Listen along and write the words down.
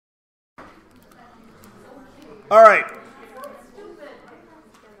All right.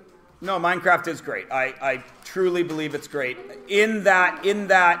 No, Minecraft is great. I truly believe it's great. In that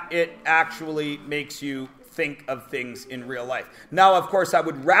it actually makes you think of things in real life. Now, of course, I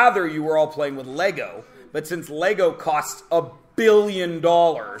would rather you were all playing with Lego, but since Lego costs $1 billion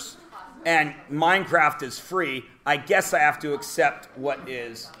and Minecraft is free, I guess I have to accept what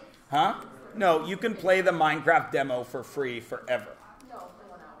is. Huh? No, you can play the Minecraft demo for free forever.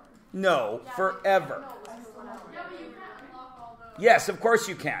 No, forever. Yes, of course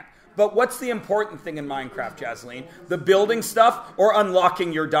you can. But what's the important thing in Minecraft, Jasleen? The building stuff or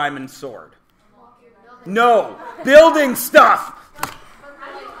unlocking your diamond sword? No, building stuff.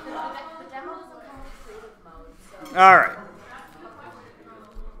 All right.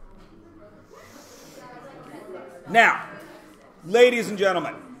 Now, ladies and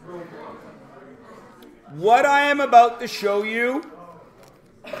gentlemen, what I am about to show you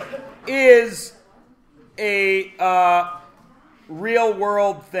is a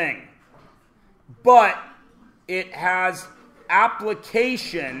real-world thing, but it has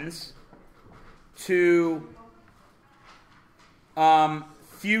applications to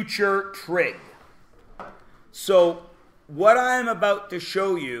future trig. So what I am about to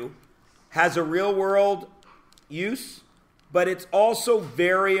show you has a real-world use, but it's also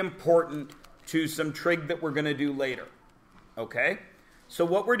very important to some trig that we're going to do later. Okay? So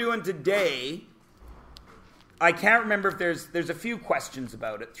what we're doing today, I can't remember if there's a few questions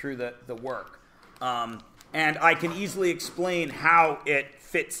about it through the work. And I can easily explain how it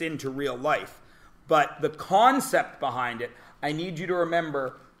fits into real life. But the concept behind it, I need you to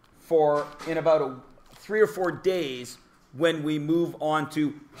remember in about 3 or 4 days when we move on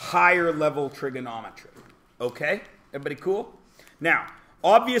to higher level trigonometry. Okay? Everybody cool? Now,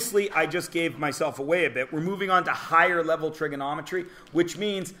 obviously, I just gave myself away a bit. We're moving on to higher level trigonometry, which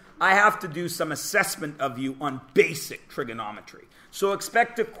means I have to do some assessment of you on basic trigonometry. So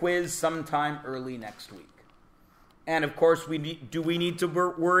expect a quiz sometime early next week. And of course, do we need to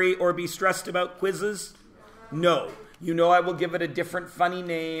worry or be stressed about quizzes? No. You know I will give it a different funny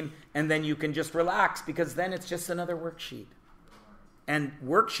name, and then you can just relax, because then it's just another worksheet. And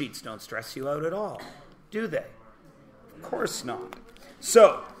worksheets don't stress you out at all, do they? Of course not.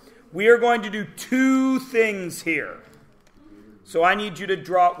 So, we are going to do 2 things here. So I need you to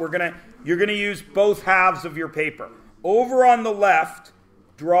draw, you're going to use both halves of your paper. Over on the left,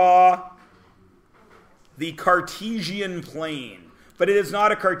 draw the Cartesian plane. But it is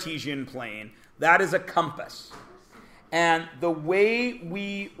not a Cartesian plane. That is a compass. And the way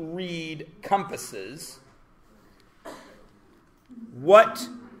we read compasses, what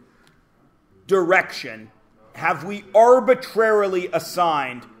direction have we arbitrarily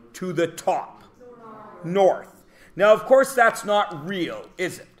assigned to the top? North. Now, of course, that's not real,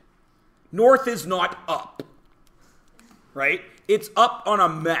 is it? North is not up, right? It's up on a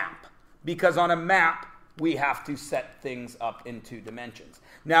map, because on a map, we have to set things up in 2 dimensions.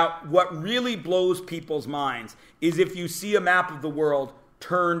 Now, what really blows people's minds is if you see a map of the world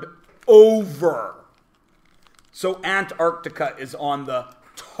turned over. So Antarctica is on the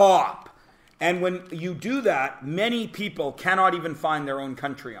top. And when you do that, many people cannot even find their own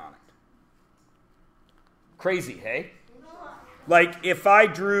country on it. Crazy, hey? Like, if I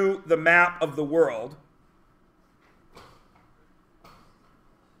drew the map of the world,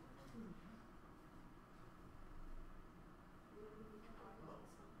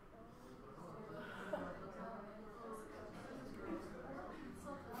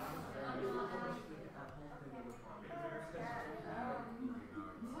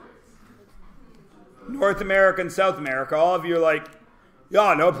 North America and South America, all of you are like,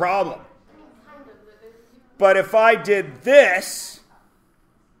 yeah, no problem. But if I did this,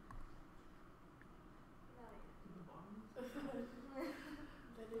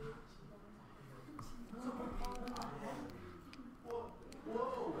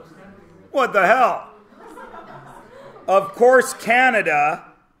 what the hell? Of course, Canada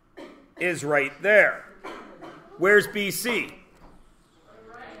is right there. Where's BC?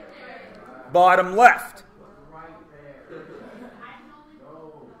 Bottom left.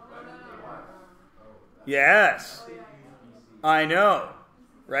 Yes. I know.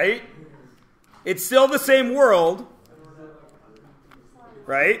 Right? It's still the same world.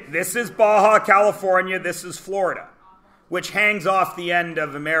 Right? This is Baja California. This is Florida. Which hangs off the end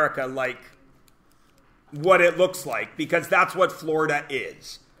of America like what it looks like. Because that's what Florida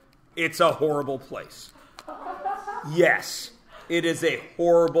is. It's a horrible place. Yes. It is a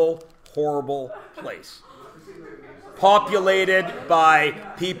horrible place. Populated by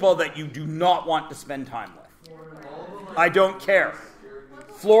people that you do not want to spend time with. I don't care.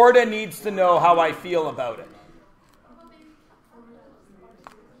 Florida needs to know how I feel about it.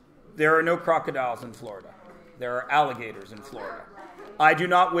 There are no crocodiles in Florida. There are alligators in Florida. I do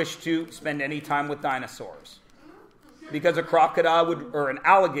not wish to spend any time with dinosaurs because a crocodile or an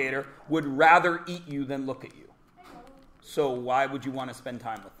alligator would rather eat you than look at you. So why would you want to spend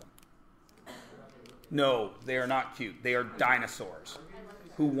time with them? No, they are not cute. They are dinosaurs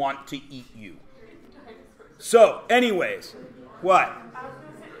who want to eat you. So, anyways, what? I was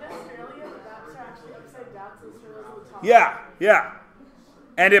going to say, in Australia, the bats are actually upside down, so Australia's at the top. Yeah.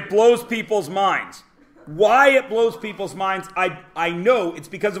 And it blows people's minds. Why it blows people's minds, I know it's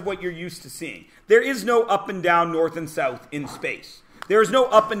because of what you're used to seeing. There is no up and down, north and south in space. There is no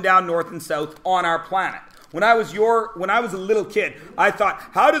up and down, north and south on our planet. When I was a little kid, I thought,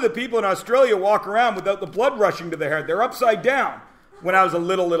 how do the people in Australia walk around without the blood rushing to their head? They're upside down. When I was a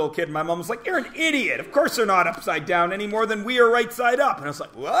little kid, my mom was like, you're an idiot. Of course they're not upside down any more than we are right side up. And I was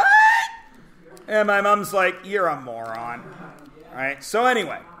like, what? And my mom's like, you're a moron. All right, so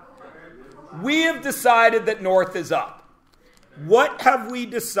anyway, we have decided that north is up. What have we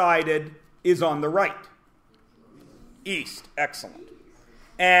decided is on the right? East, excellent.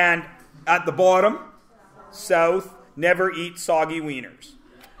 And at the bottom, south, never eat soggy wieners,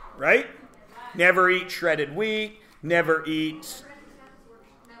 right? Never eat shredded wheat, never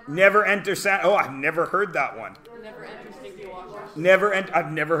enter sand. Oh, I've never heard that one. Never enter stinky water.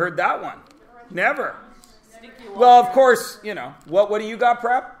 I've never heard that one. Never. Well, of course, you know. What do you got,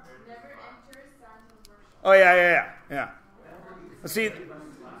 Prep? Oh, yeah. Let's see.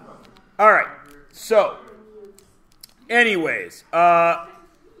 All right. So, anyways,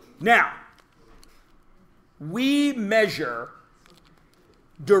 now, we measure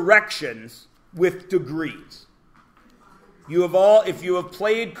directions with degrees. If you have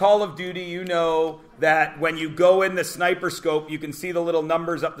played Call of Duty, you know that when you go in the sniper scope, you can see the little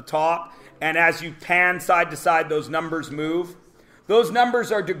numbers up the top, and as you pan side to side, those numbers move. Those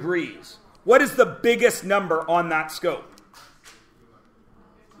numbers are degrees. What is the biggest number on that scope?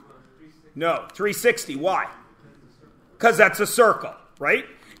 No, 360. Why? Because that's a circle, right?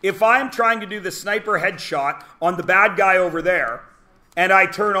 If I'm trying to do the sniper headshot on the bad guy over there, and I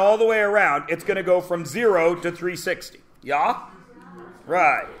turn all the way around, it's going to go from 0 to 360. Yeah?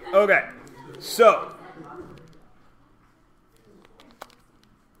 Right. Okay. So,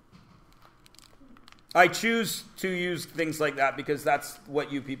 I choose to use things like that because that's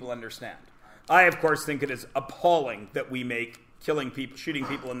what you people understand. I, of course, think it is appalling that we make killing people, shooting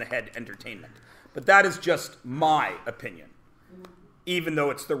people in the head entertainment. But that is just my opinion, even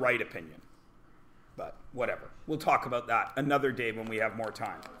though it's the right opinion. But whatever. We'll talk about that another day when we have more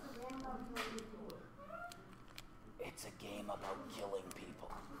time. It's a game about killing people.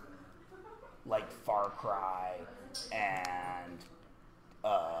 Like Far Cry and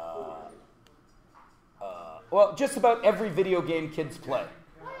well, just about every video game kids play.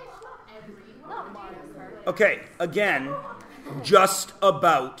 Okay, again, just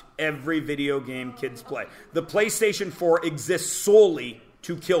about every video game kids play. The PlayStation 4 exists solely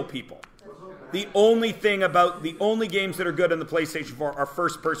to kill people. The only games that are good on the PlayStation 4 are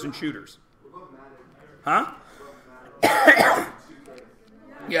first-person shooters. Huh?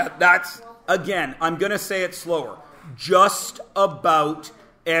 Yeah, that's, again, I'm going to say it slower. Just about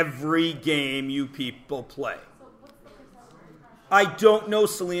every game you people play. I don't know,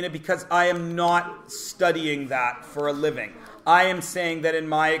 Selena, because I am not studying that for a living. I am saying that in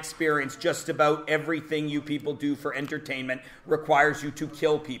my experience, just about everything you people do for entertainment requires you to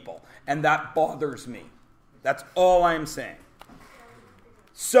kill people. And that bothers me. That's all I'm saying.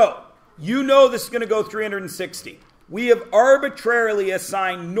 So, you know this is going to go 360. We have arbitrarily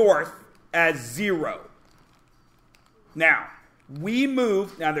assigned north as 0. Now,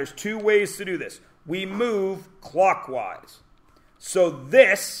 there's two ways to do this. We move clockwise. So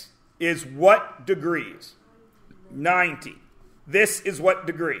this is what degrees? 90. This is what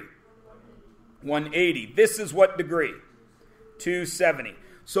degree? 180. This is what degree? 270.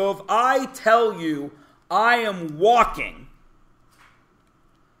 So if I tell you I am walking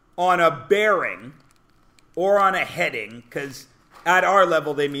on a bearing or on a heading, because at our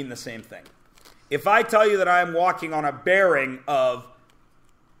level they mean the same thing. If I tell you that I am walking on a bearing of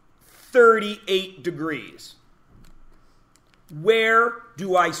 38 degrees, where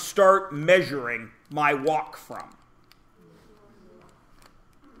do I start measuring my walk from?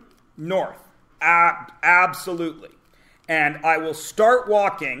 North. Absolutely. And I will start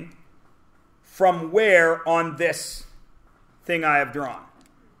walking from where on this thing I have drawn?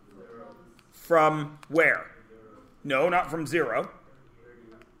 From where? No, not from 0.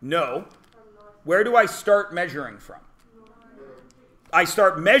 No. Where do I start measuring from? I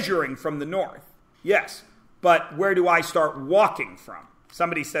start measuring from the north. Yes. But where do I start walking from?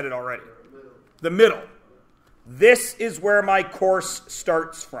 Somebody said it already. The middle. This is where my course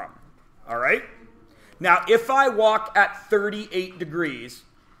starts from. All right? Now, if I walk at 38 degrees,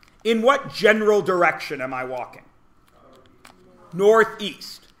 in what general direction am I walking?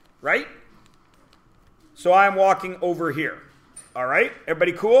 Northeast, right? So I'm walking over here. All right?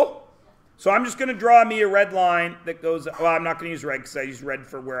 Everybody cool? So I'm just going to draw me a red line that goes, well, I'm not going to use red because I use red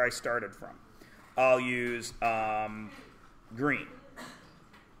for where I started from. I'll use green.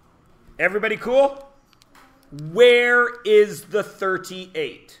 Everybody cool? Where is the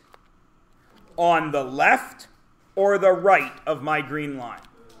 38? On the left or the right of my green line?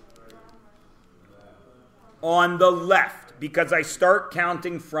 On the left, because I start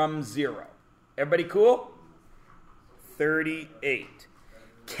counting from 0. Everybody cool? 38.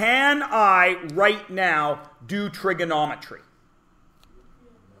 Can I right now do trigonometry?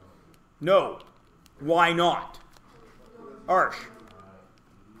 No. Why not? Arsh.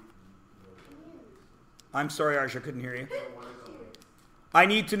 I'm sorry, Arsh, I couldn't hear you. I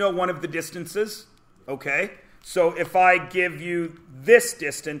need to know one of the distances. Okay. So if I give you this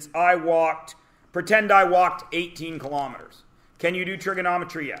distance, pretend I walked 18 kilometers. Can you do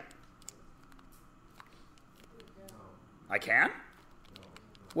trigonometry yet? I can?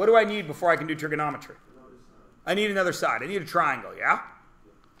 What do I need before I can do trigonometry? I need another side. I need a triangle, yeah?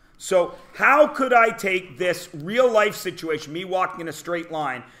 So how could I take this real life situation, me walking in a straight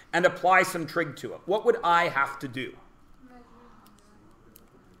line, and apply some trig to it? What would I have to do?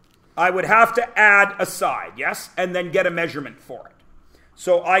 I would have to add a side, yes? And then get a measurement for it.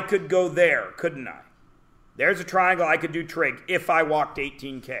 So I could go there, couldn't I? There's a triangle. I could do trig if I walked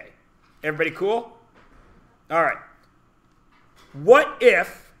 18K. Everybody cool? All right. What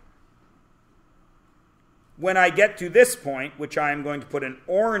if, when I get to this point, which I am going to put an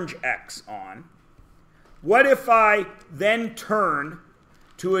orange X on, what if I then turn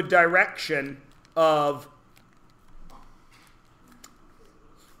to a direction of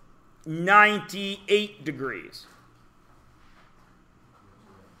 98 degrees?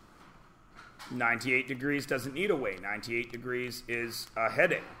 98 degrees doesn't need a way. 98 degrees is a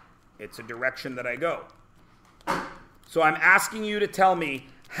heading. It's a direction that I go. So I'm asking you to tell me,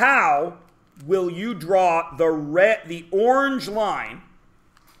 how will you draw the orange line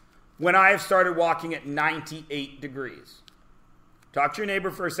when I have started walking at 98 degrees? Talk to your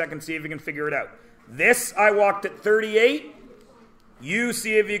neighbor for a second, see if you can figure it out. This, I walked at 38. You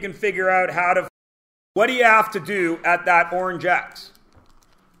see if you can figure out how to... What do you have to do at that orange X?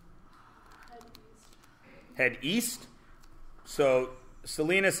 Head east. So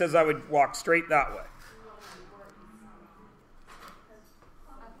Selena says I would walk straight that way.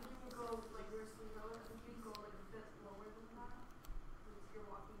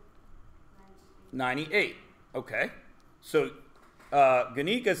 98. Okay. So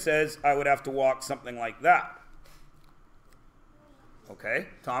Ganika says I would have to walk something like that. Okay.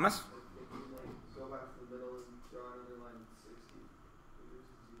 Thomas? Go back to the middle and draw another line 60.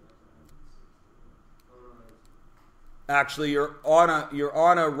 Actually, you're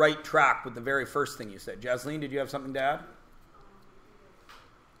on a right track with the very first thing you said. Jasleen, did you have something to add?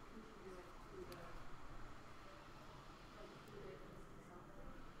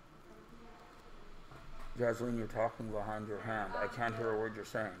 Jasleen, you're talking behind your hand. I can't hear a word you're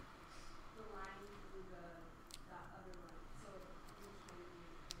saying.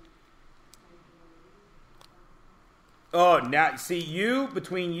 Oh, now, see,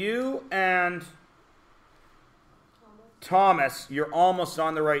 between you and Thomas, you're almost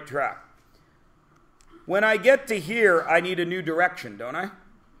on the right track. When I get to here, I need a new direction, don't I?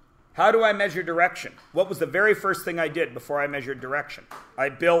 How do I measure direction? What was the very first thing I did before I measured direction? I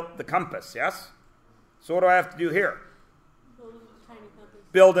built the compass, yes? So what do I have to do here?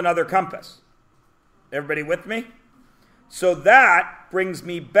 Build another compass. Everybody with me? So that brings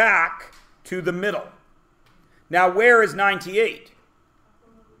me back to the middle. Now, where is 98?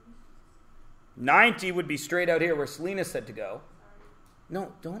 90 would be straight out here where Selena said to go.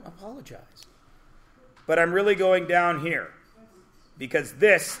 No, don't apologize. But I'm really going down here because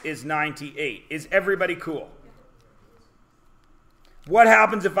this is 98. Is everybody cool? What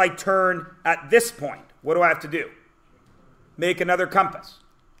happens if I turn at this point? What do I have to do? Make another compass.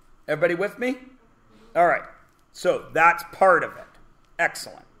 Everybody with me? All right. So that's part of it.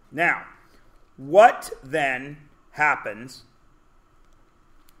 Excellent. Now, what then happens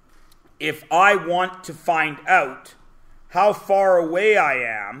if I want to find out how far away I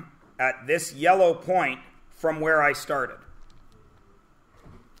am at this yellow point from where I started?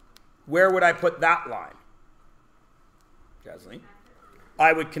 Where would I put that line? Jasleen?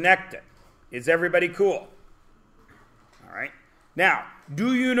 I would connect it. Is everybody cool? All right. Now,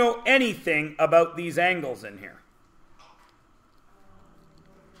 do you know anything about these angles in here?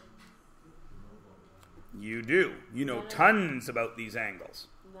 You do. You know tons about these angles,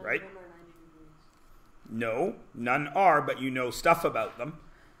 right? None of them are 90 degrees. No, none are, but you know stuff about them.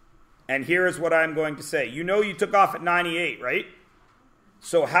 And here is what I'm going to say. You know you took off at 98, right?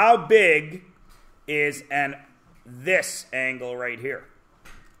 So how big is this angle right here?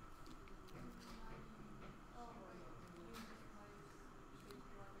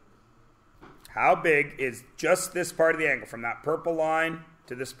 How big is just this part of the angle from that purple line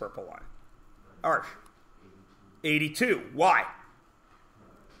to this purple line? Arch. 82. Why?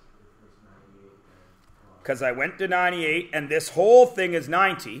 Because I went to 98 and this whole thing is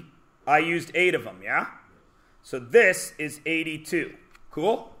 90. I used 8 of them, yeah? So this is 82.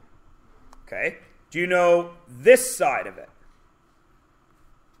 Cool? Okay. Do you know this side of it?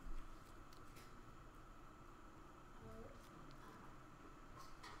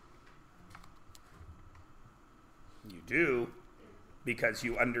 You do, because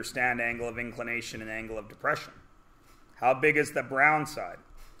you understand angle of inclination and angle of depression. How big is the brown side?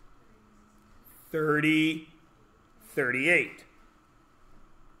 30, 38.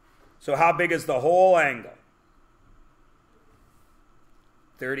 So how big is the whole angle?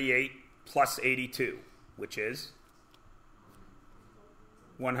 38 plus 82, which is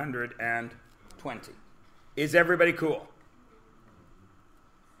 120. Is everybody cool?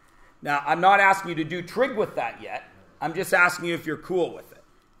 Now, I'm not asking you to do trig with that yet. I'm just asking you if you're cool with it.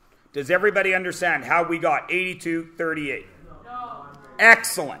 Does everybody understand how we got 82, 38? No.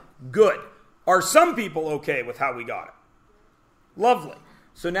 Excellent. Good. Are some people okay with how we got it? Lovely.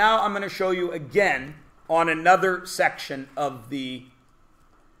 So now I'm going to show you again on another section of the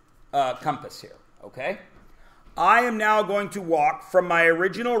compass here. Okay? I am now going to walk from my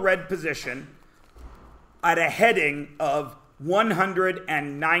original red position at a heading of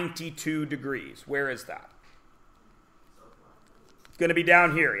 192 degrees. Where is that? It's going to be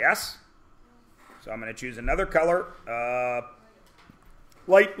down here, yes? So I'm going to choose another color,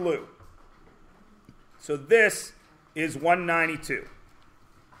 light blue. So this is 192.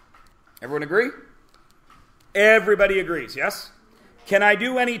 Everyone agree? Everybody agrees, yes? Can I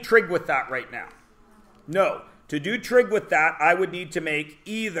do any trig with that right now? No. To do trig with that, I would need to make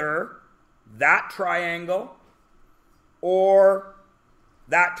either that triangle or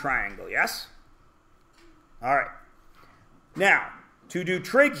that triangle, yes? All right. Now, to do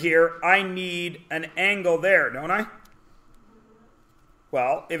trig here, I need an angle there, don't I?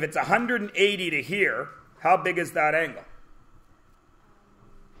 Well, if it's 180 to here, how big is that angle?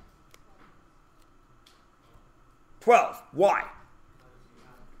 12. Why?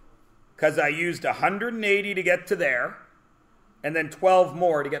 Because I used 180 to get to there, and then 12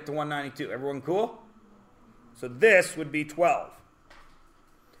 more to get to 192. Everyone cool? So this would be 12.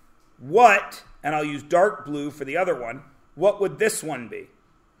 What, and I'll use dark blue for the other one, what would this one be?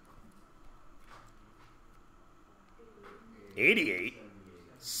 88.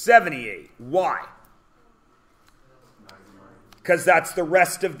 78. Why? Because that's the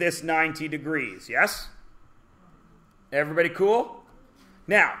rest of this 90 degrees, yes? Everybody cool?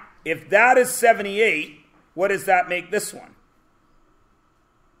 Now, if that is 78, what does that make this one?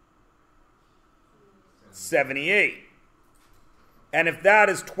 78. And if that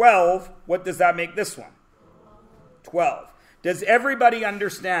is 12, what does that make this one? 12. Does everybody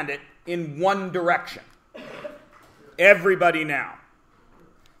understand it in one direction? Everybody now.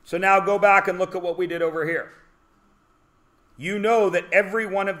 So now go back and look at what we did over here. You know that every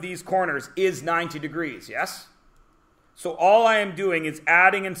one of these corners is 90 degrees, yes? So all I am doing is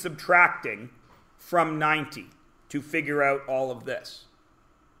adding and subtracting from 90 to figure out all of this.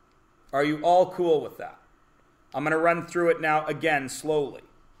 Are you all cool with that? I'm going to run through it now again slowly.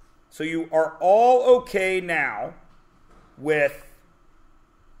 So you are all okay now with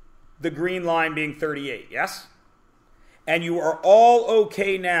the green line being 38, yes? And you are all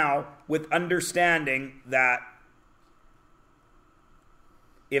okay now with understanding that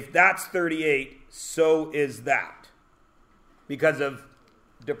if that's 38, so is that. Because of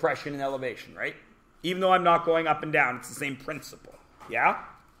depression and elevation, right? Even though I'm not going up and down, it's the same principle. Yeah?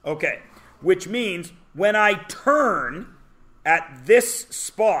 Okay. Which means when I turn at this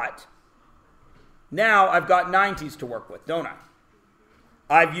spot, now I've got 90s to work with, don't I?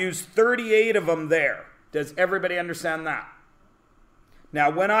 I've used 38 of them there. Does everybody understand that? Now,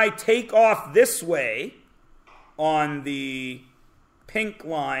 when I take off this way on the pink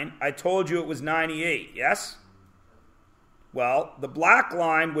line, I told you it was 98, yes? Well, the black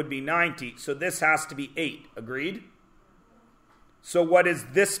line would be 90, so this has to be 8. Agreed? So what is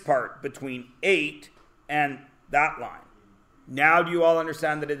this part between 8 and that line? Now do you all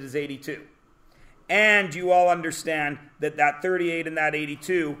understand that it is 82? And you all understand that that 38 and that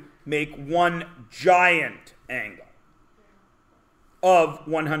 82 make one giant angle of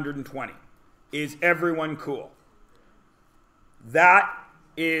 120. Is everyone cool? That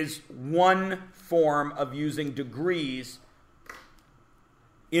is one form of using degrees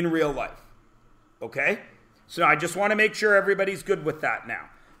in real life. Okay? So I just want to make sure everybody's good with that now.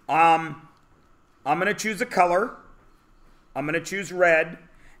 I'm going to choose a color. I'm going to choose red.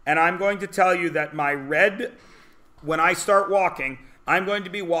 And I'm going to tell you that my red, when I start walking, I'm going to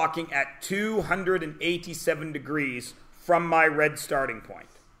be walking at 287 degrees from my red starting point.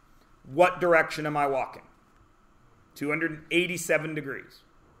 What direction am I walking? 287 degrees.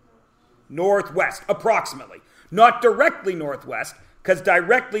 Northwest, approximately. Not directly northwest, because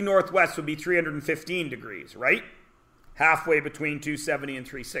directly northwest would be 315 degrees, right? Halfway between 270 and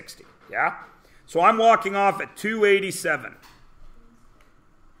 360, yeah? So I'm walking off at 287.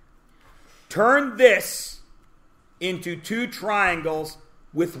 Turn this into two triangles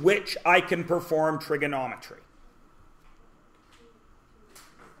with which I can perform trigonometry.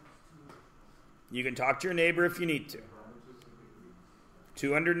 You can talk to your neighbor if you need to.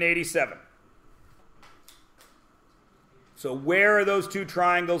 287. So where are those two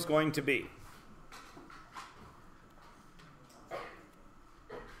triangles going to be?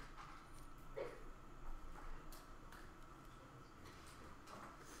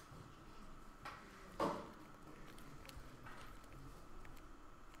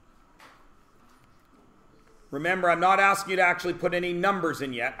 Remember, I'm not asking you to actually put any numbers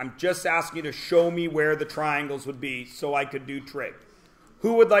in yet. I'm just asking you to show me where the triangles would be so I could do trig.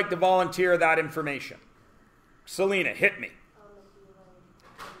 Who would like to volunteer that information? Selena, hit me.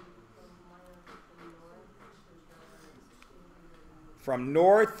 From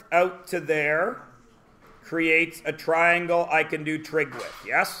north out to there creates a triangle I can do trig with,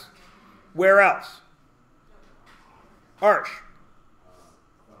 yes? Where else? Harsh.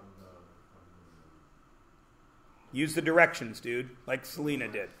 Use the directions, dude, like Selena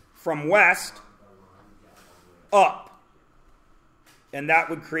did. From west, up. And that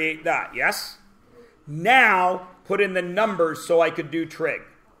would create that, yes? Now, put in the numbers so I could do trig.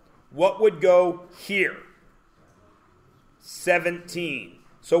 What would go here? 17.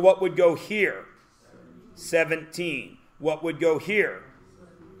 So what would go here? 17. What would go here?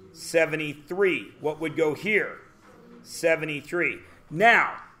 73. What would go here? 73.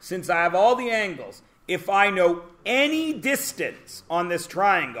 Now, since I have all the angles, if I know any distance on this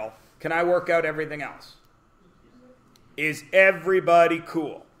triangle, can I work out everything else? Is everybody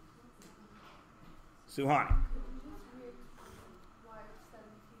cool? Suhani.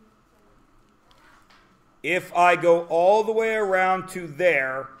 If I go all the way around to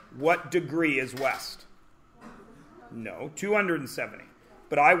there, what degree is west? No, 270.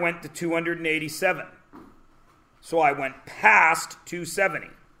 But I went to 287. So I went past 270.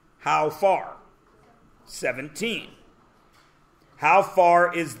 How far? 17. How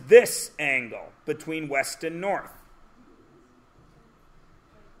far is this angle between west and north?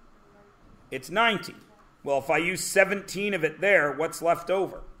 It's 90. Well, if I use 17 of it there, what's left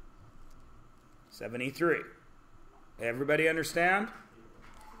over? 73. Everybody understand?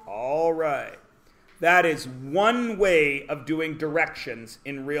 All right. That is one way of doing directions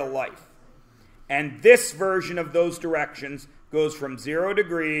in real life. And this version of those directions goes from 0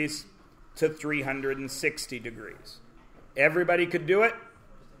 degrees to 360 degrees. Everybody could do it?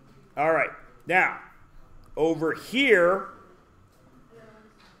 All right. Now, over here,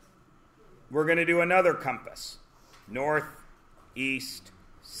 we're going to do another compass. North, east,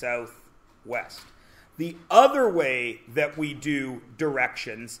 south, west. The other way that we do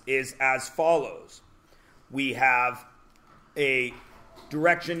directions is as follows. We have a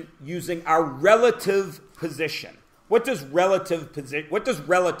direction using our relative position. What does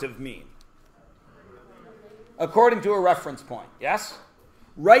relative mean? According to a reference point, yes?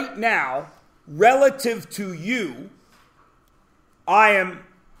 Right now, relative to you, I am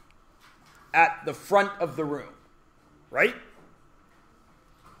at the front of the room, right?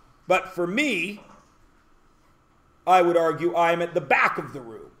 But for me, I would argue I am at the back of the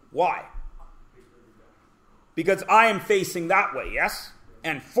room. Why? Because I am facing that way, yes?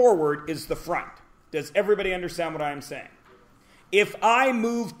 And forward is the front. Does everybody understand what I am saying? If I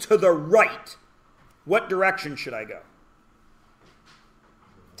move to the right, what direction should I go?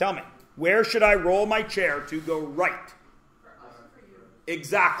 Tell me. Where should I roll my chair to go right?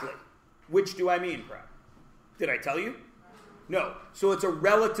 Exactly. Which do I mean, Brad? Did I tell you? No. So it's a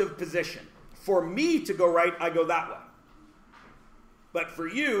relative position. For me to go right, I go that way. But for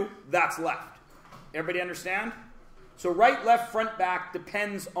you, that's left. Everybody understand? So right, left, front, back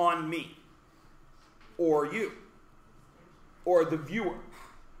depends on me, or you, or the viewer.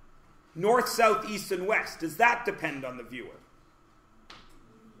 North, south, east, and west, does that depend on the viewer?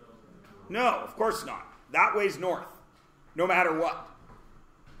 No, of course not. That way's north, no matter what.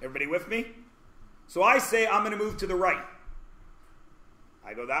 Everybody with me? So I say I'm going to move to the right.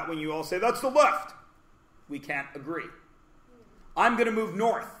 I go that way, you all say that's the left. We can't agree. I'm going to move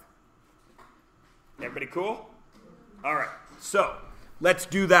north. Everybody cool? All right, so let's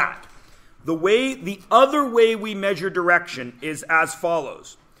do that. The other way we measure direction is as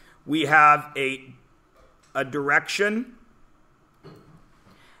follows. We have a direction,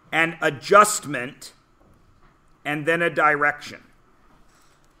 an adjustment, and then a direction.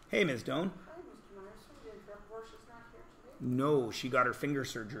 Hey, Ms. Doan. Hi, Mr. Myerson. Did Portia's not here today? No, she got her finger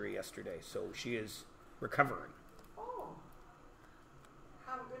surgery yesterday, so she is recovering. Oh.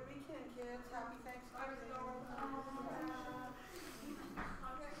 Have a good weekend, kids. Happy Thanksgiving.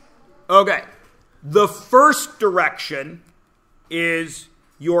 Okay. The first direction is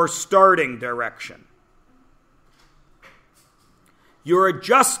your starting direction. Your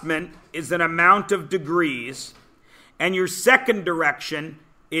adjustment is an amount of degrees, and your second direction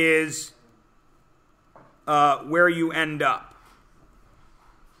is where you end up.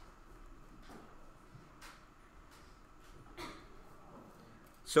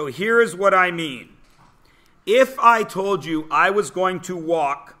 So here is what I mean. If I told you I was going to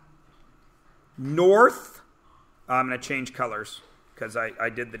walk north, I'm going to change colors because I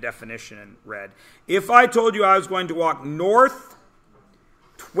did the definition in red. If I told you I was going to walk north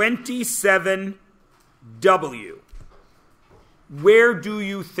 27W, where do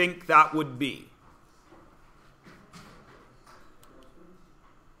you think that would be?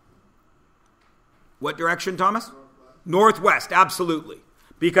 What direction, Thomas? Northwest, absolutely.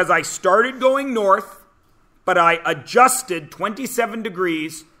 Because I started going north, but I adjusted 27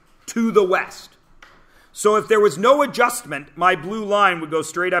 degrees to the west. So if there was no adjustment, my blue line would go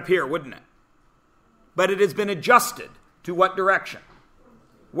straight up here, wouldn't it? But it has been adjusted to what direction?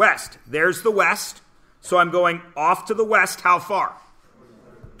 West. There's the west. So I'm going off to the west. How far?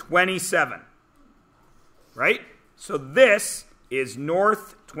 27. Right? So this is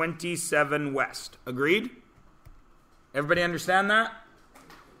north 27 west. Agreed? Everybody understand that?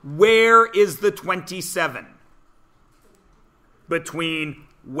 Where is the 27? Between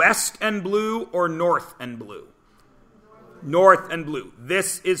west and blue or north and blue? North and blue.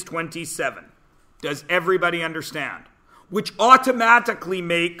 This is 27. Does everybody understand? Which automatically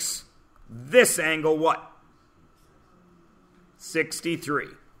makes this angle what? 63.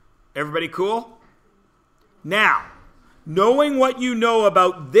 Everybody cool? Now, knowing what you know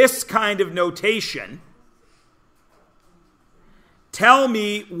about this kind of notation, tell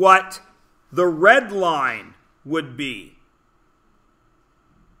me what the red line would be,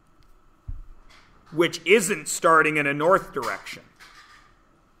 which isn't starting in a north direction.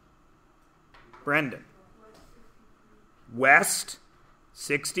 Brendan. West,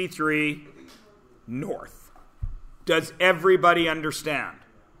 63, north. Does everybody understand?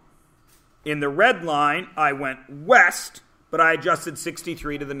 In the red line, I went west, but I adjusted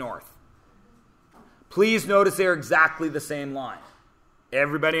 63 to the north. Please notice they're exactly the same line.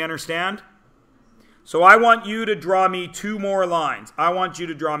 Everybody understand? So I want you to draw me two more lines. I want you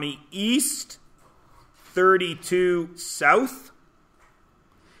to draw me east, 32 south,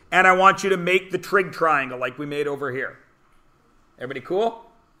 and I want you to make the trig triangle like we made over here. Everybody cool?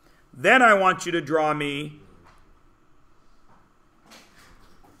 Then I want you to draw me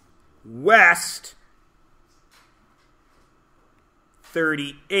west,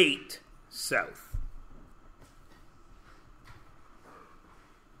 38 south.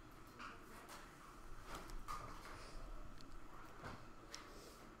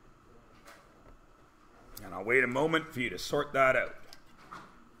 And I'll wait a moment for you to sort that out.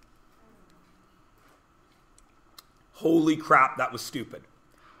 Holy crap, that was stupid.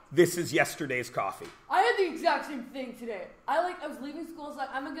 This is yesterday's coffee. I had the exact same thing today. I was leaving school, I was like,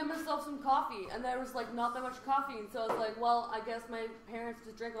 I'm gonna get myself some coffee. And there was not that much coffee. And so I was like, well, I guess my parents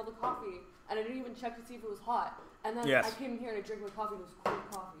just drank all the coffee. And I didn't even check to see if it was hot. And then I came here and I drank my coffee and it was cold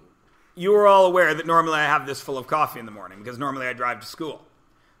coffee. You were all aware that normally I have this full of coffee in the morning because normally I drive to school.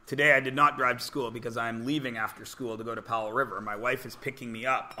 Today I did not drive to school because I'm leaving after school to go to Powell River. My wife is picking me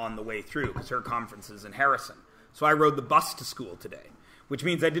up on the way through because her conference is in Harrison. So I rode the bus to school today, which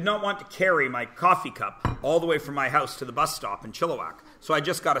means I did not want to carry my coffee cup all the way from my house to the bus stop in Chilliwack. So I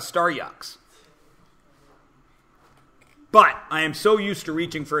just got a Starbucks. But I am so used to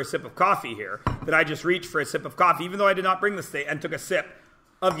reaching for a sip of coffee here that I just reached for a sip of coffee, even though I did not bring this today, and took a sip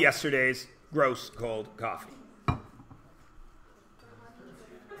of yesterday's gross cold coffee.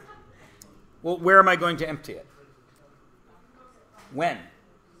 Well, where am I going to empty it? When?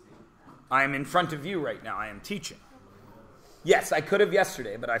 I am in front of you right now. I am teaching. Yes, I could have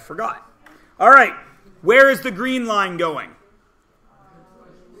yesterday, but I forgot. All right. Where is the green line going?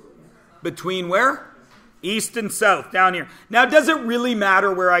 Between where? East and south, down here. Now, does it really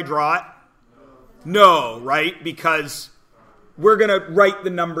matter where I draw it? No, right? Because we're going to write the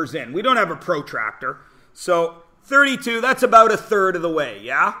numbers in. We don't have a protractor. So 32, that's about a third of the way,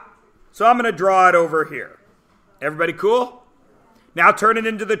 yeah? So I'm going to draw it over here. Everybody cool? Now turn it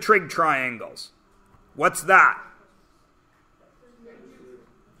into the trig triangles. What's that?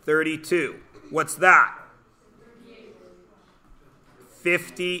 32. What's that?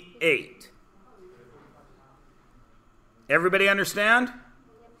 58. Everybody understand?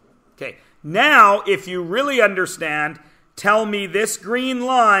 Okay. Now, if you really understand, tell me this green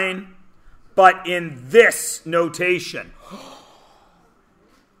line, but in this notation.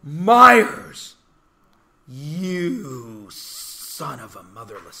 Myers, you son of a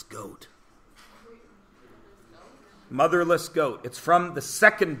motherless goat. Motherless Goat. It's from the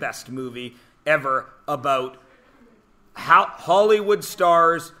second best movie ever about Hollywood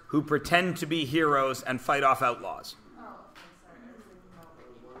stars who pretend to be heroes and fight off outlaws.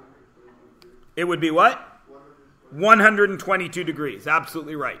 It would be what? 122 degrees.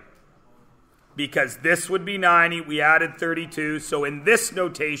 Absolutely right. Because this would be 90. We added 32. So in this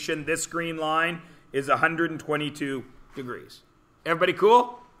notation, this green line is 122 degrees. Everybody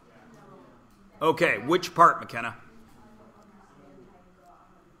cool? Okay. Which part, McKenna?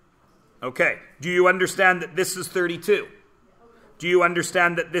 Okay. Do you understand that this is 32? Do you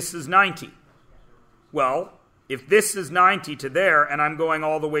understand that this is 90? Well, if this is 90 to there and I'm going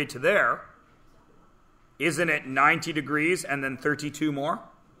all the way to there, isn't it 90 degrees and then 32 more?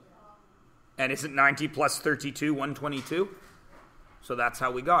 And isn't 90 plus 32 122? So that's how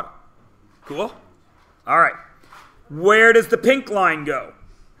we got it. Cool? All right. Where does the pink line go?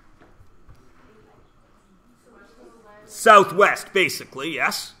 Southwest, basically,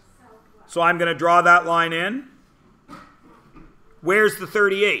 yes. So I'm going to draw that line in. Where's the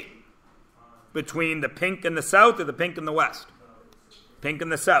 38? Between the pink and the south or the pink and the west? Pink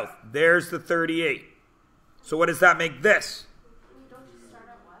and the south. There's the 38. So what does that make this?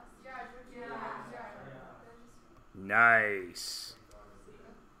 Nice.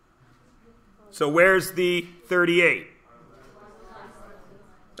 So where's the 38?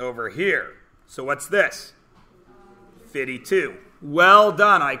 Over here. So what's this? 52. Well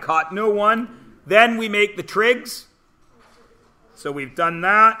done. I caught no one. Then we make the trigs. So we've done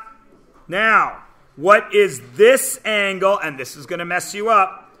that. Now, what is this angle? And this is going to mess you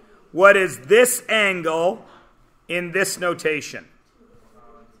up. What is this angle in this notation?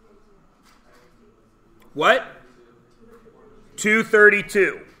 What?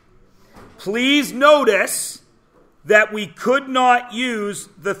 232. Please notice that we could not use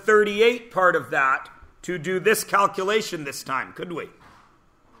the 38 part of that to do this calculation this time, could we?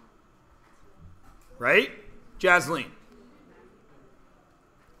 Right? Jasleen.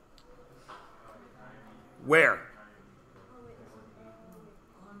 Where?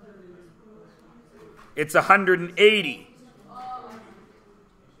 It's 180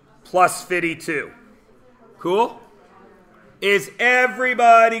 plus 52. Cool? Is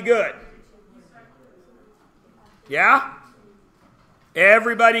everybody good? Yeah?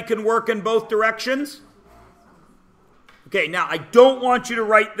 Everybody can work in both directions? Okay, now I don't want you to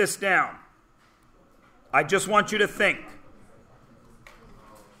write this down. I just want you to think.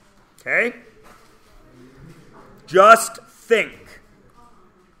 Okay? Just think.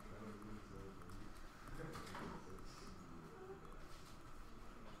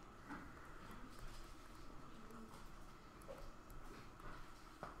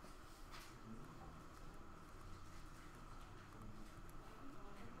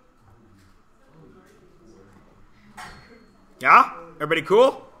 Yeah? Everybody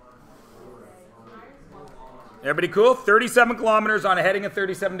cool? Everybody cool? 37 kilometers on a heading of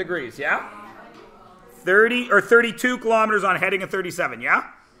 37 degrees, yeah? 32 kilometers on a heading of 37,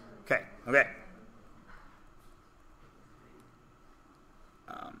 yeah? Okay.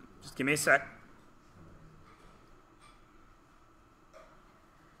 Just give me a sec.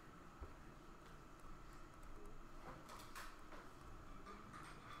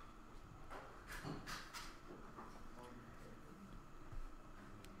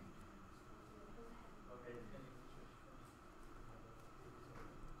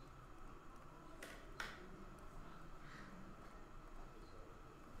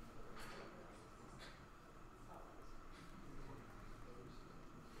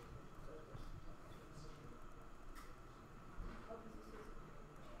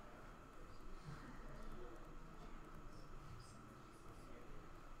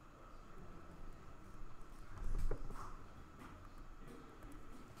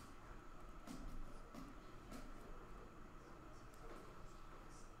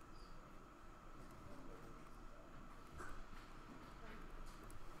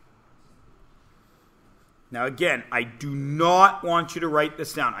 Now again, I do not want you to write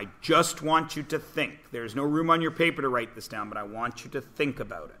this down. I just want you to think. There's no room on your paper to write this down, but I want you to think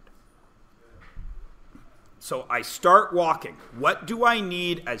about it. So I start walking. What do I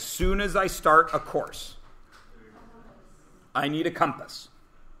need as soon as I start a course? I need a compass.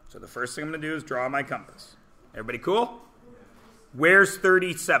 So the first thing I'm going to do is draw my compass. Everybody cool? Where's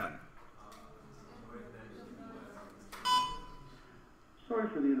 37? Sorry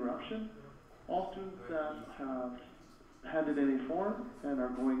for the interruption. All students that have handed in a form and are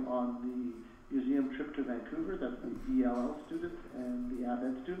going on the museum trip to Vancouver, that's the ELL students and the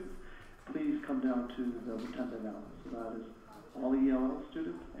ABED students, please come down to the Rotunda now. So that is all ELL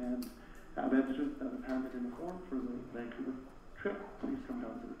students and ABED students that have handed in a form for the Vancouver trip. Please come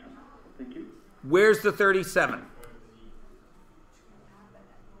down to the Rotunda. Thank you. Where's the 37?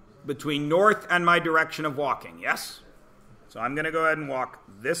 Between north and my direction of walking, yes? So I'm going to go ahead and walk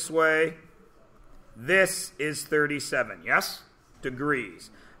this way. This is 37, yes?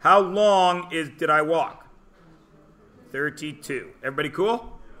 Degrees. How long did I walk? 32. Everybody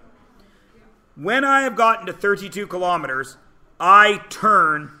cool? When I have gotten to 32 kilometers, I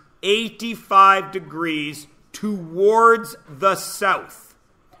turn 85 degrees towards the south.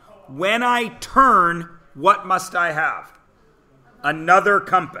 When I turn, what must I have? Another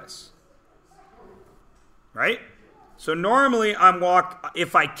compass. Right? So normally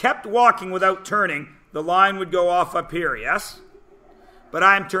if I kept walking without turning, the line would go off up here, yes? But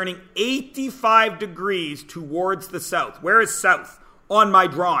I'm turning 85 degrees towards the south. Where is south? On my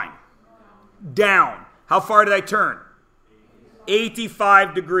drawing. Down. How far did I turn?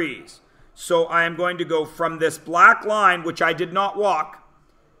 85 degrees. So I am going to go from this black line, which I did not walk,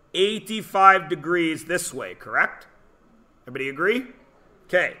 85 degrees this way, correct? Everybody agree?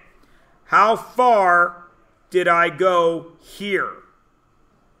 Okay. How far did I go here?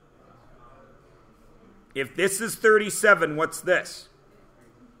 If this is 37, what's this?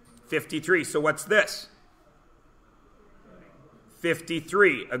 53. So what's this?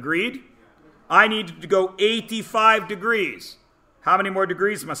 53. Agreed? I need to go 85 degrees. How many more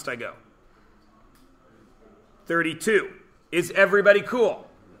degrees must I go? 32. Is everybody cool?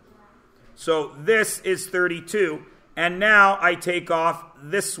 So this is 32. And now I take off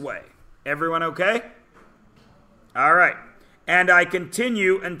this way. Everyone okay? All right. And I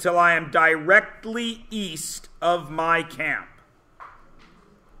continue until I am directly east of my camp.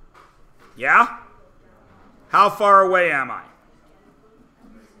 Yeah? How far away am I?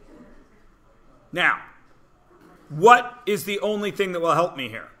 Now, what is the only thing that will help me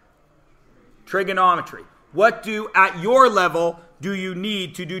here? Trigonometry. What at your level, do you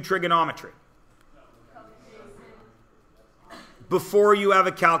need to do trigonometry? Before you have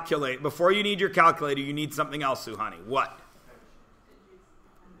a calculator, before you need your calculator, you need something else, Suhani. What?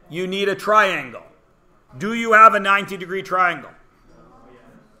 You need a triangle. Do you have a 90-degree triangle?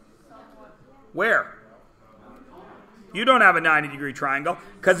 Where? You don't have a 90-degree triangle,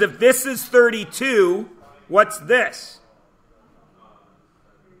 because if this is 32, what's this?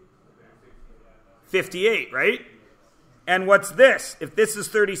 58, right? And what's this? If this is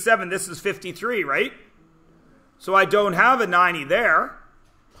 37, this is 53, right? So I don't have a 90 there.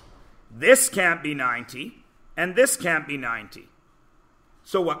 This can't be 90, and this can't be 90.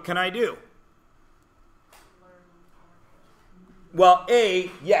 So what can I do? Well, A,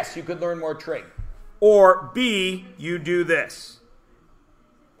 yes, you could learn more trig. Or B, you do this.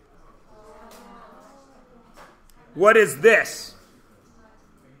 What is this?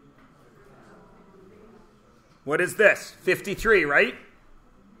 What is this? 53, right?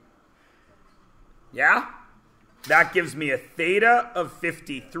 Yeah? That gives me a theta of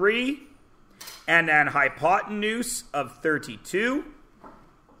 53 and an hypotenuse of 32.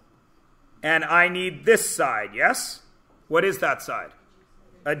 And I need this side, yes? What is that side?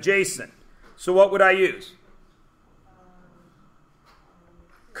 Adjacent. So what would I use?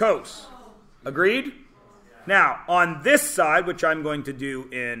 Cos. Agreed? Now, on this side, which I'm going to do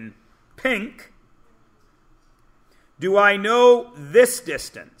in pink, do I know this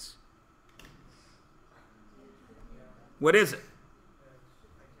distance? What is it?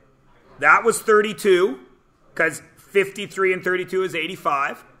 That was 32, because 53 and 32 is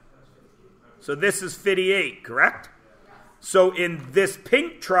 85. So this is 58, correct? So in this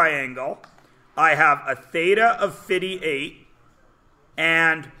pink triangle, I have a theta of 58,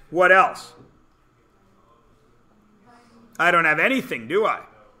 and what else? I don't have anything, do I?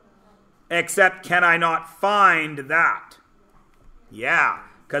 Except, can I not find that? Yeah,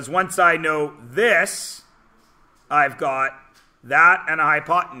 because once I know this, I've got that and a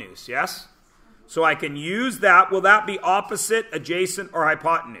hypotenuse, yes? So I can use that. Will that be opposite, adjacent, or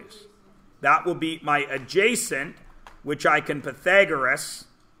hypotenuse? That will be my adjacent, which I can Pythagoras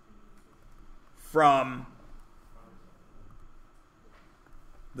from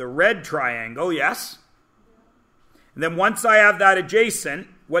the red triangle, yes? And then once I have that adjacent,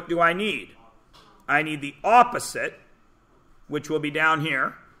 what do I need? I need the opposite, which will be down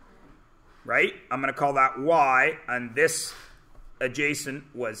here, right? I'm going to call that y, and this adjacent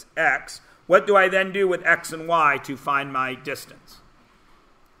was x. What do I then do with x and y to find my distance?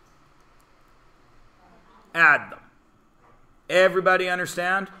 Add them. Everybody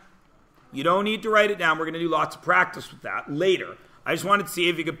understand? You don't need to write it down. We're going to do lots of practice with that later. I just wanted to see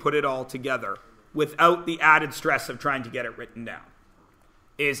if you could put it all together without the added stress of trying to get it written down.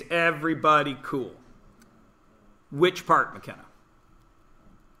 Is everybody cool? Which part, McKenna?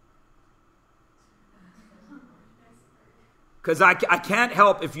 Because I can't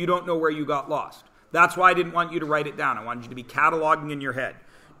help if you don't know where you got lost. That's why I didn't want you to write it down. I wanted you to be cataloging in your head.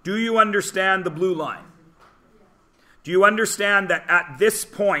 Do you understand the blue line? Do you understand that at this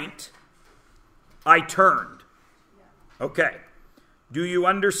point, I turned? Okay. Do you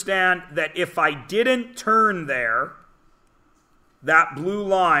understand that if I didn't turn there, that blue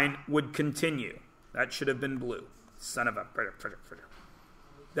line would continue? That should have been blue. Son of a...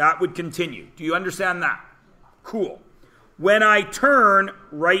 That would continue. Do you understand that? Cool. When I turn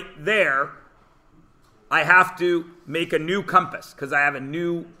right there, I have to make a new compass because I have a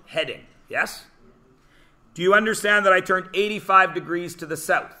new heading. Yes? Do you understand that I turned 85 degrees to the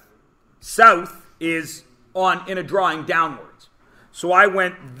south? South is in a drawing downwards. So I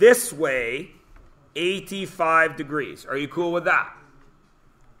went this way 85 degrees. Are you cool with that?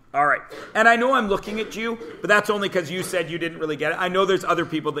 All right. And I know I'm looking at you, but that's only because you said you didn't really get it. I know there's other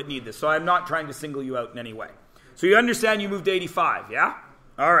people that need this, so I'm not trying to single you out in any way. So you understand you moved 85, yeah?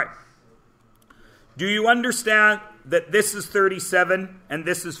 All right. Do you understand that this is 37 and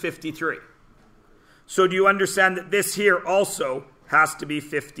this is 53? So do you understand that this here also has to be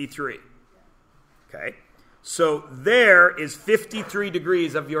 53? Okay. So there is 53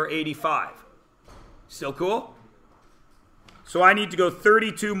 degrees of your 85. Still cool? So I need to go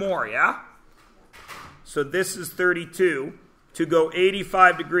 32 more, yeah? So this is 32 to go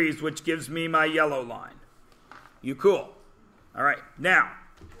 85 degrees, which gives me my yellow line. You cool? All right. Now,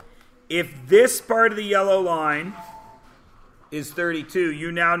 if this part of the yellow line is 32,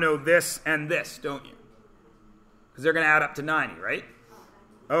 you now know this and this, don't you? Because they're going to add up to 90, right?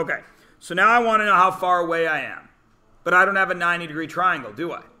 Okay. So now I want to know how far away I am. But I don't have a 90-degree triangle,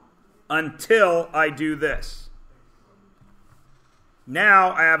 do I? Until I do this.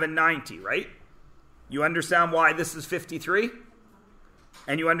 Now I have a 90, right? You understand why this is 53?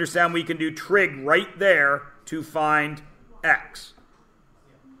 And you understand we can do trig right there to find x.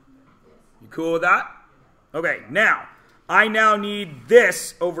 You cool with that? Okay, now, I now need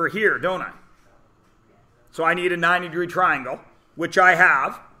this over here, don't I? So I need a 90-degree triangle, which I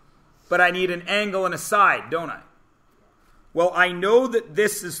have, but I need an angle and a side, don't I? Well, I know that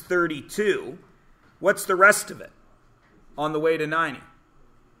this is 32. What's the rest of it on the way to 90?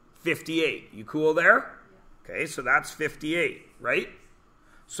 58. You cool there? Okay, so that's 58, right?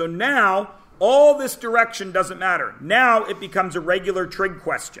 So now, all this direction doesn't matter. Now it becomes a regular trig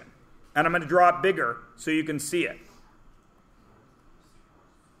question. And I'm going to draw it bigger so you can see it.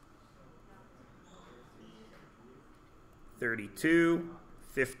 (32,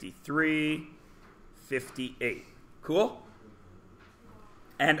 53, 58). Cool?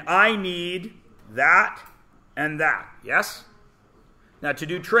 And I need that and that. Yes? Now to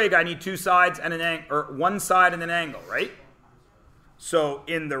do trig, I need two sides and an angle, or one side and an angle, right? So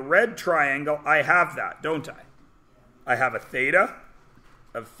in the red triangle, I have that, don't I? I have a theta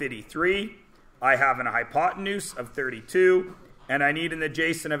of 53. I have a hypotenuse of 32. And I need an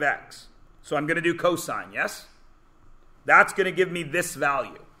adjacent of x. So I'm going to do cosine, yes? That's going to give me this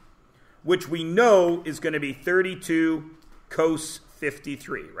value, which we know is going to be 32 cos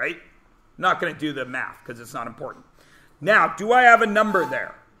 53, right? I'm not going to do the math because it's not important. Now, do I have a number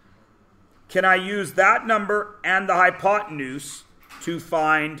there? Can I use that number and the hypotenuse to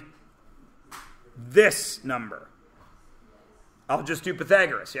find this number? I'll just do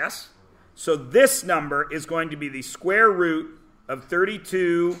Pythagoras, yes? So this number is going to be the square root of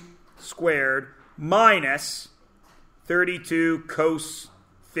 32 squared minus 32 cos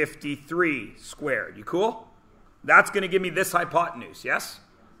 53 squared. You cool? That's going to give me this hypotenuse, yes?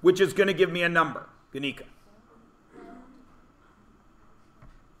 Which is going to give me a number. Ganika.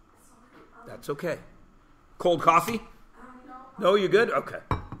 That's okay. Cold coffee? No, you good? Okay.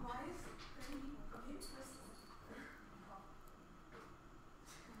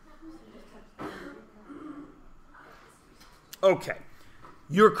 Okay.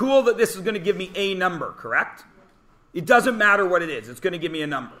 You're cool that this is going to give me a number, correct? It doesn't matter what it is. It's going to give me a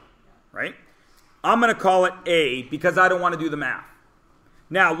number, right? I'm going to call it A because I don't want to do the math.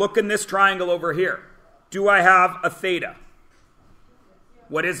 Now, look in this triangle over here. Do I have a theta?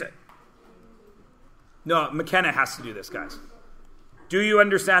 What is it? No, McKenna has to do this, guys. Do you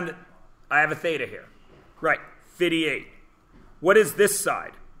understand that I have a theta here? Right, 58. What is this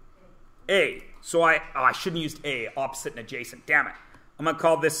side? A. So I shouldn't use A, opposite and adjacent. Damn it. I'm going to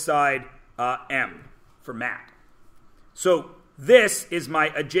call this side M for Matt. So this is my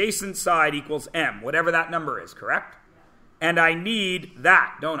adjacent side equals M, whatever that number is, correct? And I need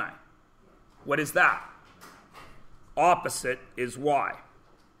that, don't I? What is that? Opposite is Y.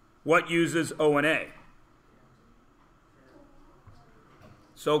 What uses O and A?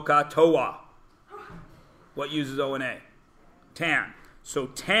 SOHCAHTOA. What uses O and A? Tan. So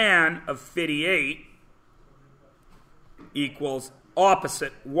tan of 58 equals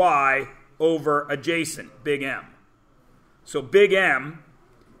opposite Y over adjacent, big M. So big M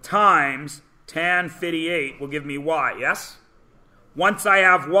times tan 58 will give me Y, yes? Once I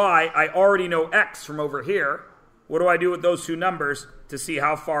have Y, I already know X from over here. What do I do with those two numbers to see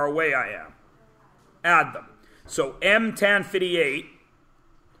how far away I am? Add them. So M tan 58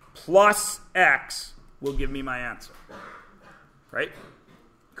 plus X will give me my answer. Right?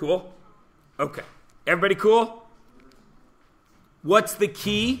 Cool? Okay. Everybody cool? What's the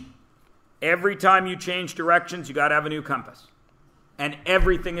key? Every time you change directions, you got to have a new compass. And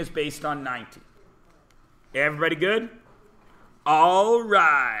everything is based on 90. Everybody good? All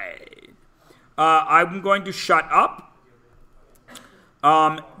right. I'm going to shut up.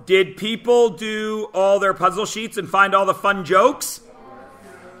 Did people do all their puzzle sheets and find all the fun jokes?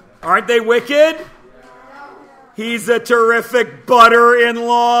 Aren't they wicked? He's a terrific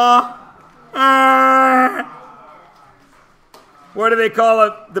butter-in-law. What do they call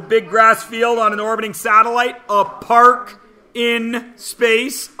it? The big grass field on an orbiting satellite? A park in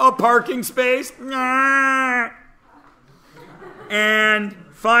space. A parking space. And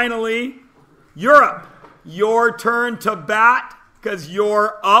finally, Europe. Your turn to bat because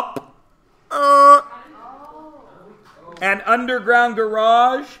you're up. An underground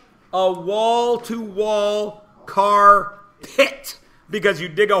garage. A wall-to-wall car pit because you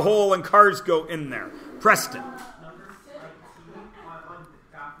dig a hole and cars go in there. Preston.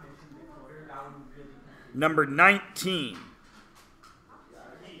 Number 19.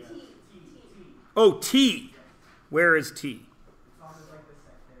 Oh, T. Where is T?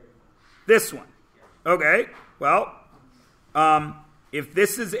 This one. Okay. Well, if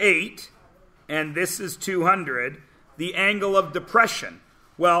this is 8 and this is 200, the angle of depression.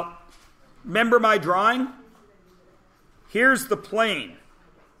 Well, remember my drawing? Here's the plane.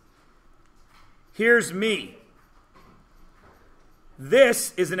 Here's me.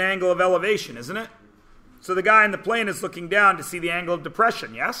 This is an angle of elevation, isn't it? So the guy in the plane is looking down to see the angle of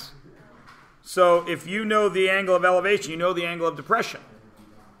depression, yes? So if you know the angle of elevation, you know the angle of depression.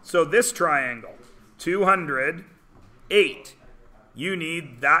 So this triangle, 200, 8, you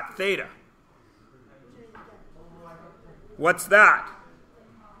need that theta. What's that?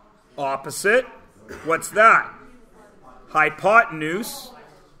 Opposite. What's that? Hypotenuse,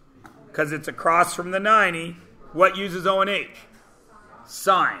 because it's across from the 90. What uses O and H?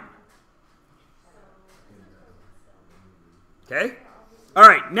 Sine. Okay? All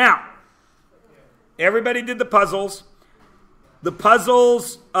right, now, everybody did the puzzles. The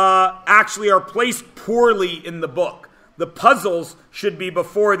puzzles actually are placed poorly in the book. The puzzles should be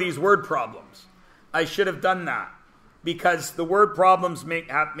before these word problems. I should have done that because the word problems make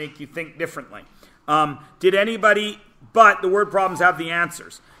you think differently. Did anybody, but the word problems have the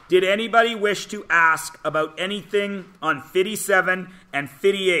answers. Did anybody wish to ask about anything on 57 and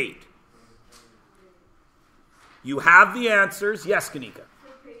 58? You have the answers. Yes, Kanika.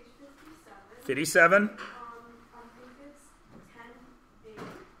 So page 57. 57. I think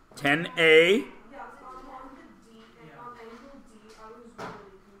it's 10A. 10A. Yeah, on the D, and on angle D, I was really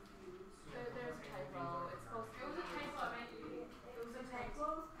confused. There's a typo. It's supposed to be. It was a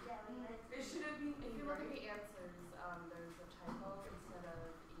typo? It should have been. If you look at the answers, there's a typo instead of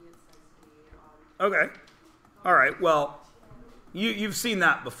E, it says D on. Okay. All right. Well, you've seen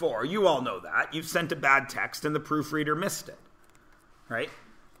that before. You all know that. You've sent a bad text and the proofreader missed it. Right?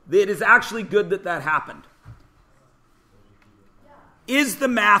 It is actually good that that happened. Is the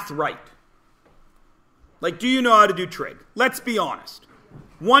math right? Like, do you know how to do trig? Let's be honest.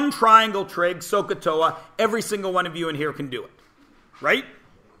 One triangle trig, SOHCAHTOA, every single one of you in here can do it. Right?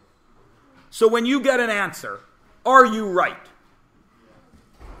 So when you get an answer, are you right?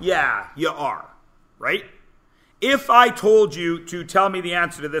 Yeah, you are. Right? if I told you to tell me the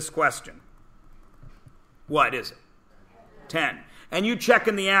answer to this question, what is it? 10. And you check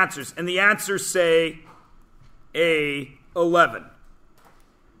in the answers, and the answers say A, 11.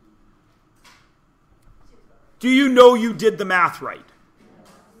 Do you know you did the math right?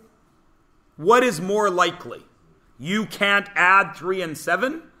 What is more likely? You can't add 3 and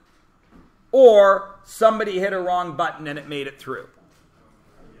 7? Or somebody hit a wrong button and it made it through?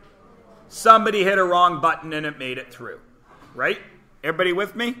 Somebody hit a wrong button and it made it through. Right? Everybody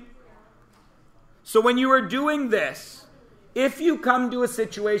with me? So when you are doing this, if you come to a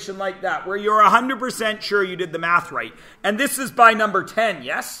situation like that where you're 100% sure you did the math right, and this is by number 10,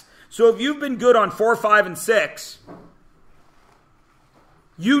 yes? So if you've been good on 4, 5, and 6,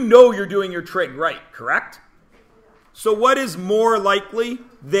 you know you're doing your trig right, correct? So what is more likely?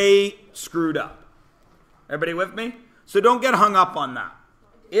 They screwed up. Everybody with me? So don't get hung up on that.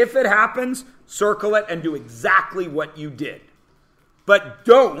 If it happens, circle it and do exactly what you did. But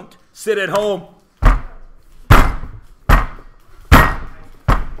don't sit at home.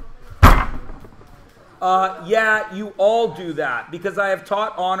 Yeah, you all do that because I have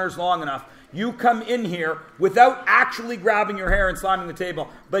taught honors long enough. You come in here without actually grabbing your hair and slamming the table,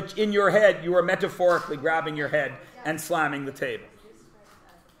 but in your head, you are metaphorically grabbing your head and slamming the table.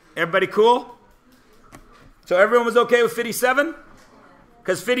 Everybody cool? So everyone was okay with 57?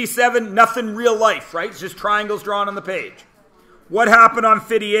 Because 57, nothing real life, right? It's just triangles drawn on the page. What happened on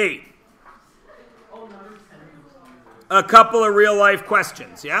 58? A couple of real life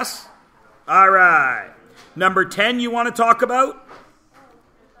questions, yes? All right. Number 10 you want to talk about?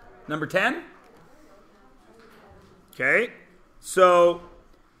 Number 10? Okay. So,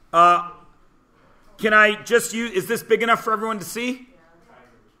 can I just use, is this big enough for everyone to see?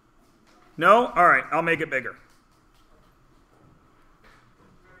 No? All right, I'll make it bigger.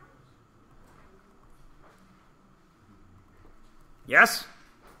 Yes?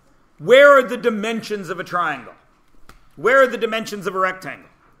 Where are the dimensions of a triangle? Where are the dimensions of a rectangle?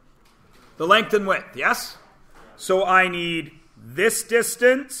 The length and width, yes? So I need this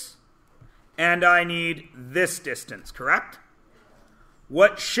distance and I need this distance, correct?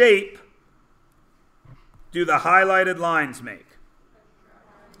 What shape do the highlighted lines make?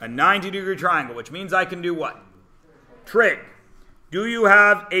 A 90-degree triangle, which means I can do what? Trig. Do you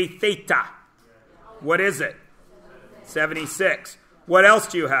have a theta? What is it? 76. What else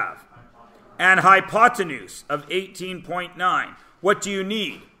do you have? An hypotenuse of 18.9. What do you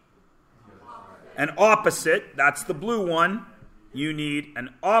need? An opposite, that's the blue one. You need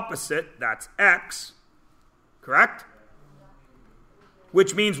an opposite, that's x. Correct?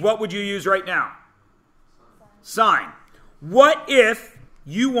 Which means what would you use right now? Sine. What if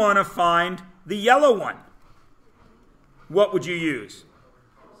you want to find the yellow one? What would you use?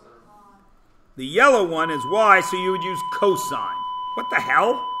 The yellow one is y, so you would use cosine. What the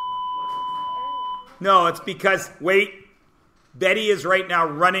hell? No, it's because, wait, Betty is right now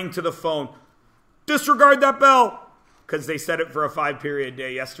running to the phone. Disregard that bell! Because they set it for a 5-period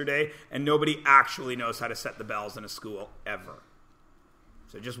day yesterday, and nobody actually knows how to set the bells in a school ever.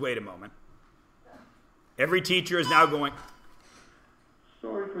 So just wait a moment. Every teacher is now going...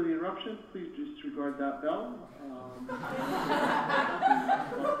 Sorry for the interruption. Please disregard that bell.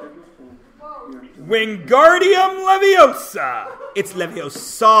 Wingardium Leviosa. It's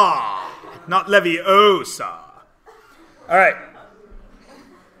Leviosa, not Leviosa. All right.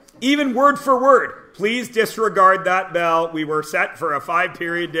 Even word for word. Please disregard that bell. We were set for a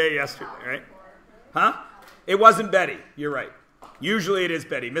 5-period day yesterday, right? Huh? It wasn't Betty. You're right. Usually it is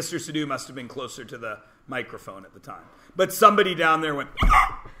Betty. Mr. Sadu must have been closer to the microphone at the time. But somebody down there went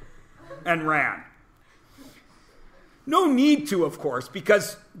and ran. No need to, of course,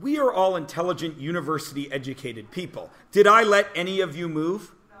 because we are all intelligent, university-educated people. Did I let any of you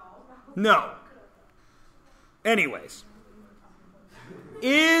move? No. Anyways.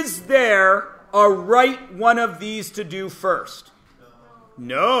 Is there a right one of these to do first?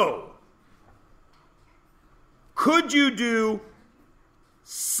 No. Could you do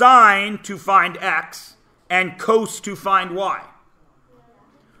sine to find x and cos to find y?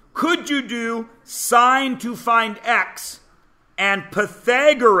 Could you do sine to find x and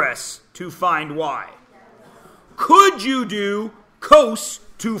Pythagoras to find y? Could you do cos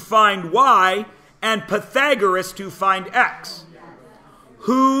to find y and Pythagoras to find x?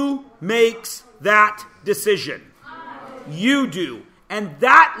 Who makes that decision? You do. And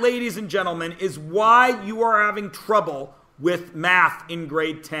that, ladies and gentlemen, is why you are having trouble with math in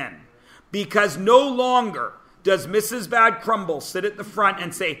grade 10. Because no longer does Mrs. Bad Crumble sit at the front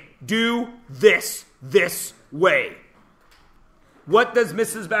and say, do this way. What does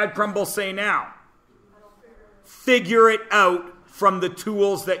Mrs. Bad Crumble say now? figure it out from the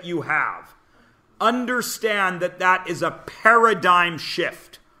tools that you have. Understand that that is a paradigm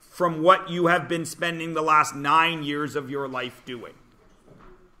shift from what you have been spending the last 9 years of your life doing.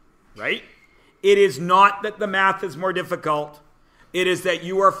 Right? It is not that the math is more difficult. It is that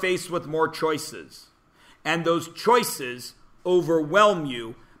you are faced with more choices. And those choices overwhelm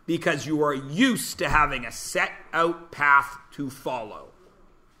you because you are used to having a set out path to follow.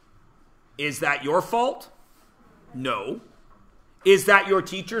 Is that your fault? No. Is that your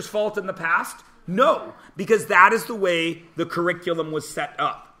teacher's fault in the past? No, because that is the way the curriculum was set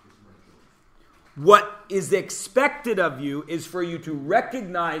up. What is expected of you is for you to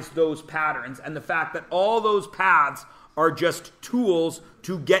recognize those patterns and the fact that all those paths are just tools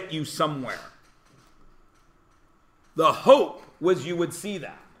to get you somewhere. The hope was you would see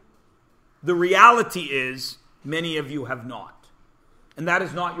that. The reality is many of you have not. And that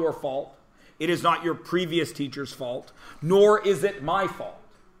is not your fault. It is not your previous teacher's fault, nor is it my fault.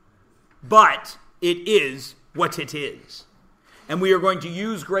 But it is what it is. And we are going to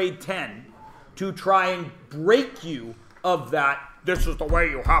use grade 10 to try and break you of that, this is the way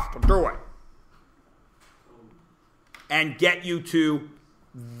you have to do it. And get you to,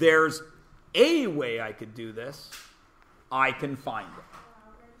 there's a way I could do this. I can find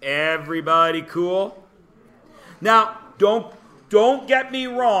it. Everybody cool? Now, don't get me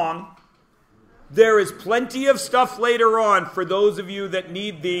wrong. There is plenty of stuff later on for those of you that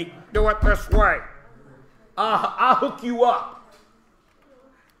need the do it this way. I'll hook you up.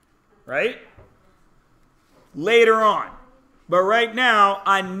 Right? Later on. But right now,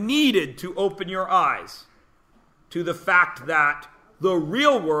 I needed to open your eyes to the fact that the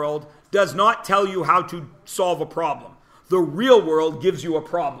real world does not tell you how to solve a problem. The real world gives you a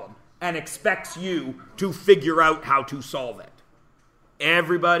problem and expects you to figure out how to solve it.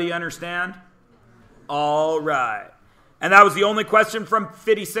 Everybody understand? All right. And that was the only question from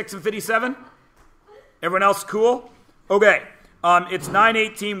 56 and 57? Everyone else cool? Okay. It's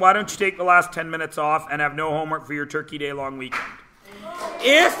 9:18. Why don't you take the last 10 minutes off and have no homework for your Turkey Day long weekend?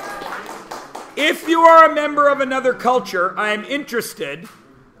 If you are a member of another culture, I am interested.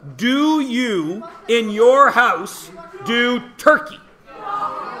 Do you, in your house, do turkey?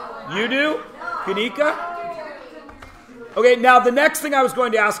 You do? Kanika? Okay, now the next thing I was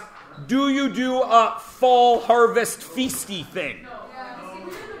going to ask, do you do a fall harvest feasty thing?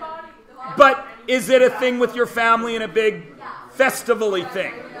 But is it a thing with your family and a big festival-y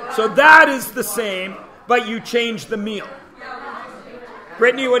thing? So that is the same, but you change the meal.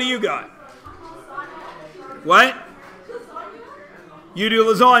 Brittany, what do you got? What? You do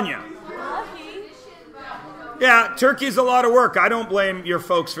lasagna. Yeah, turkey's a lot of work. I don't blame your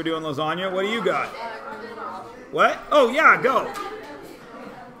folks for doing lasagna. What do you got? What? Oh, yeah, go.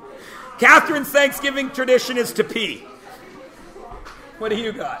 Catherine's Thanksgiving tradition is to pee. What do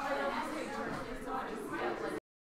you got?